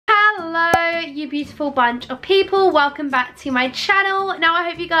you beautiful bunch of people, welcome back to my channel. Now I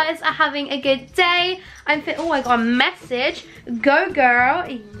hope you guys are having a good day. Oh, I got a message. Go girl.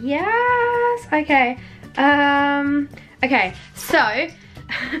 Yes. Okay. Okay, so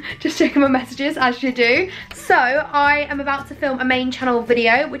just checking my messages as you do. So I am about to film a main channel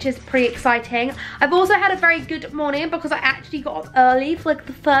video, which is pretty exciting. I've also had a very good morning because I actually got up early for like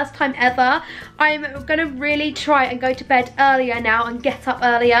the first time ever. I'm gonna really try and go to bed earlier now and get up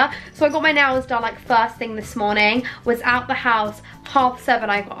earlier. So I got my nails done like first thing this morning, was out the house 7:30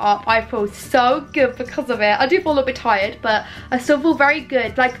 I got up. I feel so good because of it. I do feel a little bit tired, but I still feel very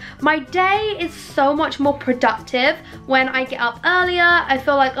good. Like, my day is so much more productive when I get up earlier. I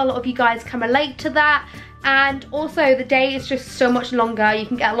feel like a lot of you guys can relate to that. And also the day is just so much longer. You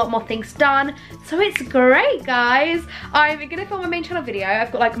can get a lot more things done. So it's great, guys. I'm gonna film my main channel video.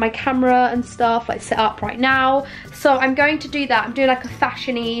 I've got like my camera and stuff like set up right now. So I'm going to do that. I'm doing like a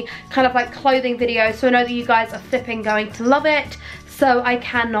fashion-y kind of like clothing video. So I know that you guys are flipping going to love it. So I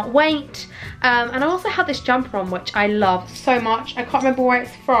cannot wait. And I also have this jumper on, which I love so much. I can't remember where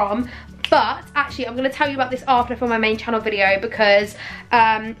it's from. But actually, I'm going to tell you about this after I film my main channel video because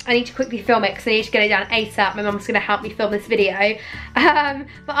I need to quickly film it because I need to get it done ASAP. My mum's going to help me film this video. But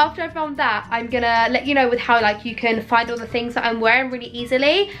after I film that, I'm going to let you know with how like you can find all the things that I'm wearing really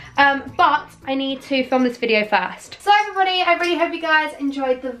easily. But I need to film this video first. So everybody, I really hope you guys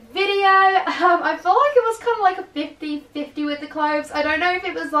enjoyed the video. I feel like it was kind of like a 50-50 with the clothes. I don't know if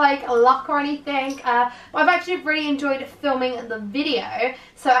it was like a luck or anything. But I've actually really enjoyed filming the video.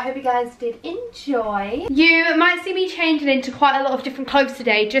 So I hope you guys did enjoy. You might see me changing into quite a lot of different clothes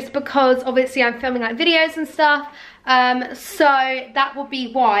today just because obviously I'm filming like videos and stuff. So that will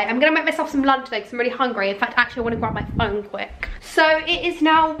be why. I'm gonna make myself some lunch today because I'm really hungry. In fact, actually I want to grab my phone quick. So it is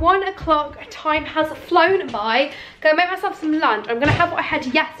now 1 o'clock. Time has flown by. Gonna make myself some lunch. I'm gonna have what I had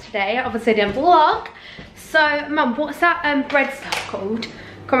yesterday. Obviously I didn't vlog. So Mum, what's that bread stuff called?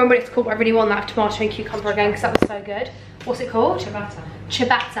 Can't remember what it's called, but I really want that tomato and cucumber again because that was so good. What's it called? Ciabatta.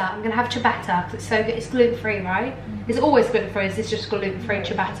 Ciabatta. I'm gonna have ciabatta because it's so good. It's gluten-free, right? It's always gluten-free. Is this just gluten-free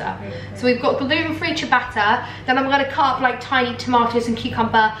ciabatta? So we've got gluten-free ciabatta. Then I'm gonna cut up like tiny tomatoes and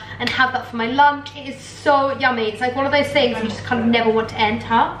cucumber and have that for my lunch. It is so yummy. It's like one of those things you just kind of never want to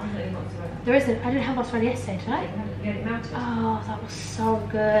enter. There isn't. I didn't have mozzarella yesterday, did I? Oh, that was so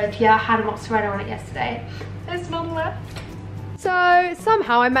good. Yeah, I had a mozzarella on it yesterday. There's none left. So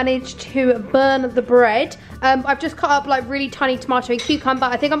somehow I managed to burn the bread. I've just cut up like really tiny tomato and cucumber.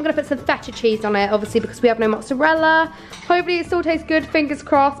 I think I'm gonna put some feta cheese on it, obviously because we have no mozzarella. Hopefully it still tastes good, fingers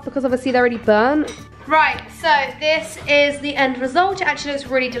crossed, because obviously they're already burnt. Right, so this is the end result. It actually looks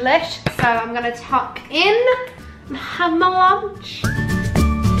really delish. So I'm gonna tuck in and have my lunch.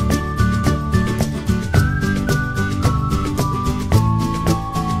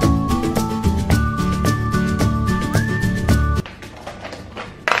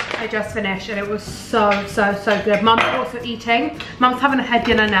 I just finished and it was so good. Mum's also eating. Mum's having her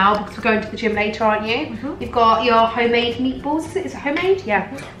dinner now because we're going to the gym later, aren't you? You've got your homemade meatballs. Is it homemade? Yeah,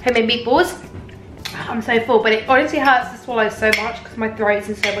 homemade meatballs. I'm so full, but it honestly hurts to swallow so much because my throat's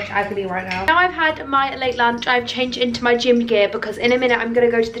in so much agony right now. Now I've had my late lunch, I've changed into my gym gear because in a minute I'm going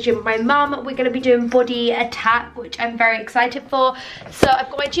to go to the gym with my mum. We're going to be doing body attack, which I'm very excited for. So I've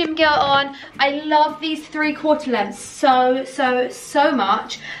got my gym gear on. I love these 3/4 lengths so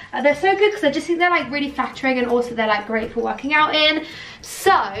much. They're so good because I just think they're like really flattering and also they're like great for working out in.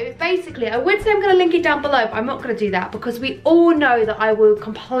 So basically I would say I'm going to link it down below, but I'm not going to do that because we all know that I will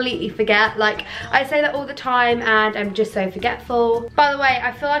completely forget. Like, I say that all the time and I'm just so forgetful. By the way,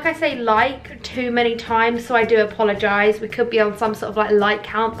 I feel like I say like too many times, so I do apologize. We could be on some sort of like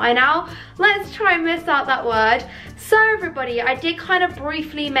count by now. Let's try and miss out that word. So everybody, I did kind of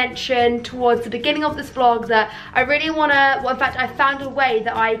briefly mention towards the beginning of this vlog that I really want to, well, in fact I found a way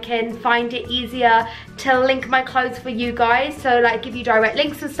that I can find it easier to link my clothes for you guys, so like give you direct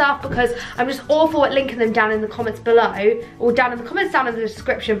links and stuff, because I'm just awful at linking them down in the comments below, or down in the comments down in the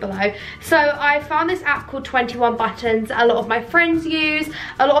description below. So I found this app called 21 Buttons. A lot of my friends use,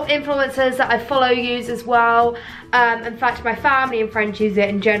 a lot of influencers that I follow use as well. In fact, my family and friends use it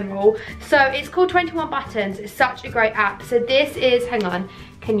in general. So it's called 21 Buttons. It's such a great app. So this is, hang on,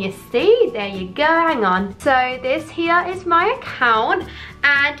 can you see? There you go, hang on. So this here is my account,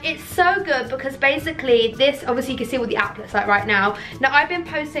 and it's so good because basically this, obviously you can see what the app looks like right now. Now I've been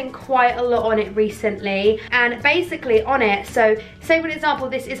posting quite a lot on it recently, and basically on it, so say for example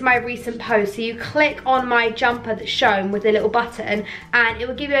this is my recent post, so you click on my jumper that's shown with a little button and it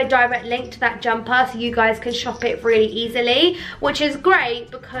will give you a direct link to that jumper so you guys can shop it really easily, which is great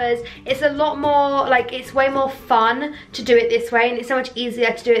because it's a lot more, like it's way more fun to do it this way, and it's so much easier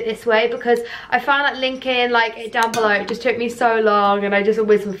easier to do it this way, because I found that linking like it down below, it just took me so long and I just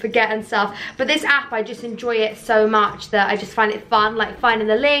always would forget and stuff. But this app, I just enjoy it so much that I just find it fun, like finding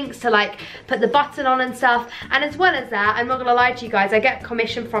the links to like put the button on and stuff. And as well as that, I'm not gonna lie to you guys, I get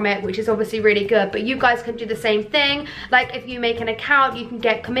commission from it, which is obviously really good, but you guys can do the same thing. Like if you make an account, you can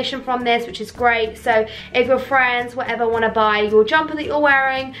get commission from this, which is great. So if your friends, whatever, want to buy your jumper that you're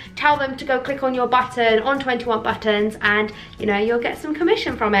wearing, tell them to go click on your button on 21 buttons, and you know, you'll get some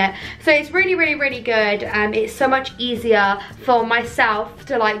commission from it. So it's really, really, really good. It's so much easier for myself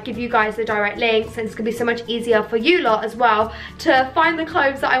to like give you guys the direct links, and it's gonna be so much easier for you lot as well to find the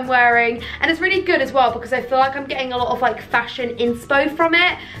clothes that I'm wearing. And it's really good as well because I feel like I'm getting a lot of like fashion inspo from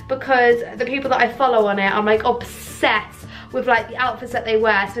it, because the people that I follow on it, I'm like obsessed with like the outfits that they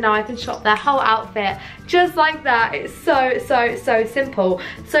wear. So now I can shop their whole outfit just like that. It's so, so, so simple.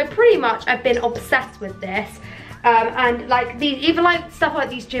 So pretty much I've been obsessed with this. And like these, even like stuff like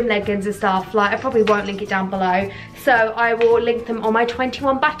these gym leggings and stuff, like I probably won't link it down below, so I will link them on my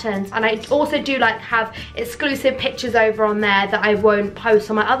 21 buttons. And I also do like have exclusive pictures over on there that I won't post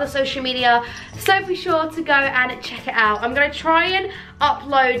on my other social media, so be sure to go and check it out. I'm gonna try and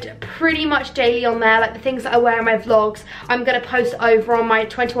upload pretty much daily on there, like the things that I wear in my vlogs I'm gonna post over on my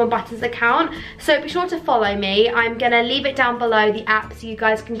 21 buttons account, so be sure to follow me. I'm gonna leave it down below, the app, so you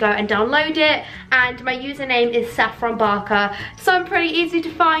guys can go and download it, and my username is saffron.redhare, so I'm pretty easy to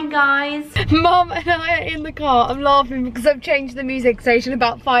find, guys. Mom and I are in the car. I'm laughing because I've changed the music station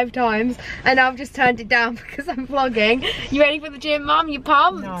about 5 times and now I've just turned it down because I'm vlogging. You ready for the gym, Mum? You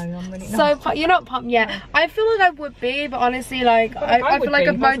pumped? No, I'm really not. So you're not pumped yet? No. I feel like I would be, but honestly, like I feel like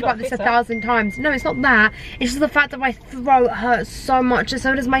I've moaned about this 1,000 times. No, it's not that. It's just the fact that my throat hurts so much, and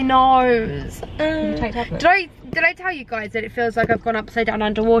so does my nose. Take tablets. Did I tell you guys that it feels like I've gone upside down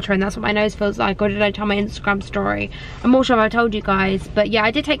underwater and that's what my nose feels like? Or did I tell my Instagram story? I'm not sure if I told you guys, but yeah,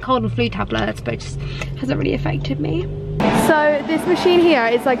 I did take cold and flu tablets, but it just hasn't really affected me. So this machine here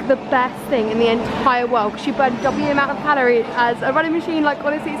is like the best thing in the entire world because you burn double the amount of calories as a running machine. Like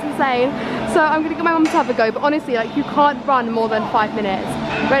honestly, it's insane. So I'm gonna get my mum to have a go, but honestly, like you can't run more than 5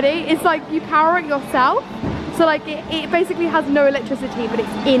 minutes. Ready? It's like you power it yourself. So like it basically has no electricity, but it's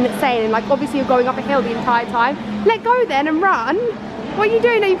insane. And like obviously you're going up a hill the entire time. Let go then and run. What are you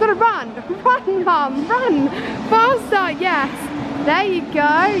doing now? You've got to run. Run, Mum, run. Faster, yes. There you go,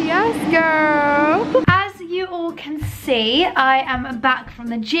 yes girl. As you all can see, I am back from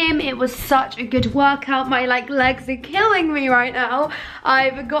the gym. It was such a good workout. My like legs are killing me right now.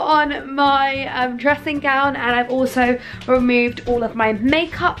 I've got on my dressing gown, and I've also removed all of my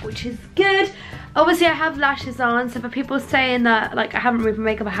makeup, which is good. Obviously I have lashes on, so for people saying that like I haven't removed my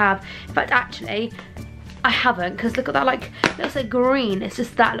makeup, I have. In fact, actually I haven't, because look at that, like it looks like green. It's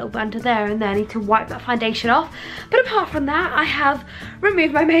just that little band there, and then I need to wipe that foundation off. But apart from that, I have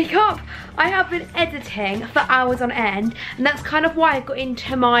removed my makeup. I have been editing for hours on end, and that's kind of why I got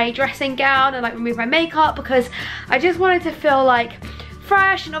into my dressing gown and like removed my makeup, because I just wanted to feel like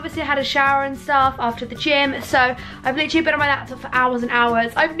fresh. And obviously I had a shower and stuff after the gym, so I've literally been on my laptop for hours and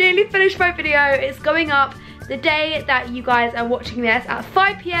hours. I've nearly finished my video. It's going up the day that you guys are watching this at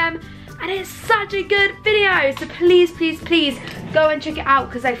 5 PM, and it's such a good video, so please, please, please go and check it out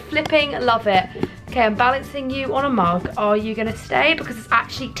because I flipping love it. Okay, I'm balancing you on a mug. Are you gonna stay? Because it's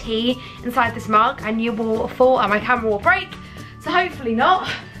actually tea inside this mug and you will fall and my camera will break, so hopefully not.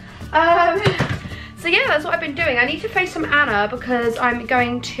 So yeah, that's what I've been doing. I need to FaceTime Anna because I'm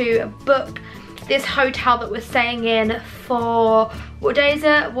going to book this hotel that we're staying in for, what day is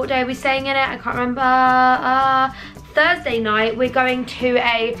it? What day are we staying in it? I can't remember. Thursday night. We're going to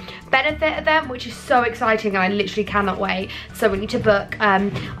a benefit event, which is so exciting, and I literally cannot wait. So we need to book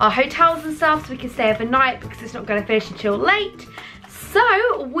our hotels and stuff so we can stay overnight because it's not going to finish until late.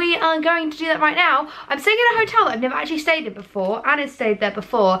 So we are going to do that right now. I'm staying in a hotel that I've never actually stayed in before. Anna's stayed there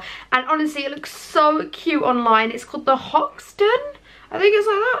before, and honestly it looks so cute online. It's called the Hoxton. I think it's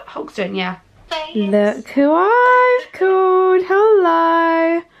like that. Hoxton, yeah. Thanks. Look who I've called.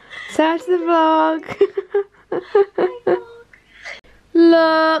 Hello. Say to the vlog.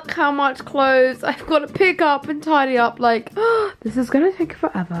 Look how much clothes I've got to pick up and tidy up. Like, this is gonna take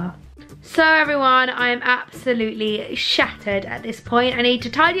forever. So everyone, I am absolutely shattered at this point. I need to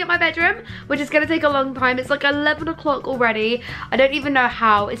tidy up my bedroom, which is going to take a long time. It's like 11 o'clock already. I don't even know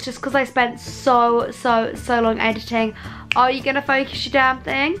how. It's just because I spent so long editing. Are you going to focus your damn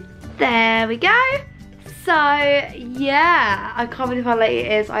thing? There we go. So yeah, I can't believe how late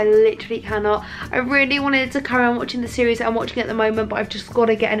it is. I literally cannot. I really wanted to carry on watching the series that I'm watching at the moment, but I've just got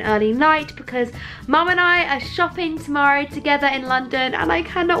to get an early night because Mum and I are shopping tomorrow together in London, and I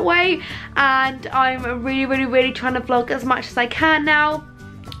cannot wait. And I'm really trying to vlog as much as I can now.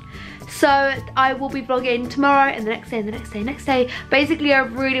 So I will be vlogging tomorrow and the next day and the next day. Basically, I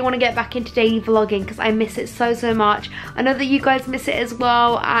really want to get back into daily vlogging because I miss it so much. I know that you guys miss it as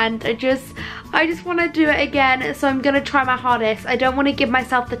well, and I just want to do it again. So I'm going to try my hardest. I don't want to give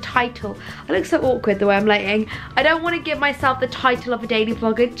myself the title. I look so awkward the way I'm laying. I don't want to give myself the title of a daily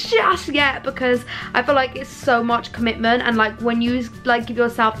vlogger just yet because I feel like it's so much commitment, and like when you like give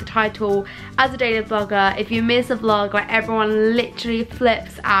yourself the title as a daily vlogger, if you miss a vlog, like everyone literally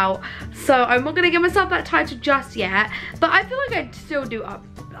flips out. So I'm not going to give myself that title just yet, but I feel like I still do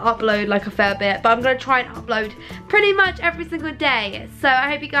upload like a fair bit, but I'm going to try and upload pretty much every single day. So I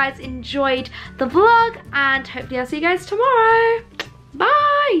hope you guys enjoyed the vlog, and hopefully I'll see you guys tomorrow.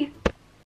 Bye!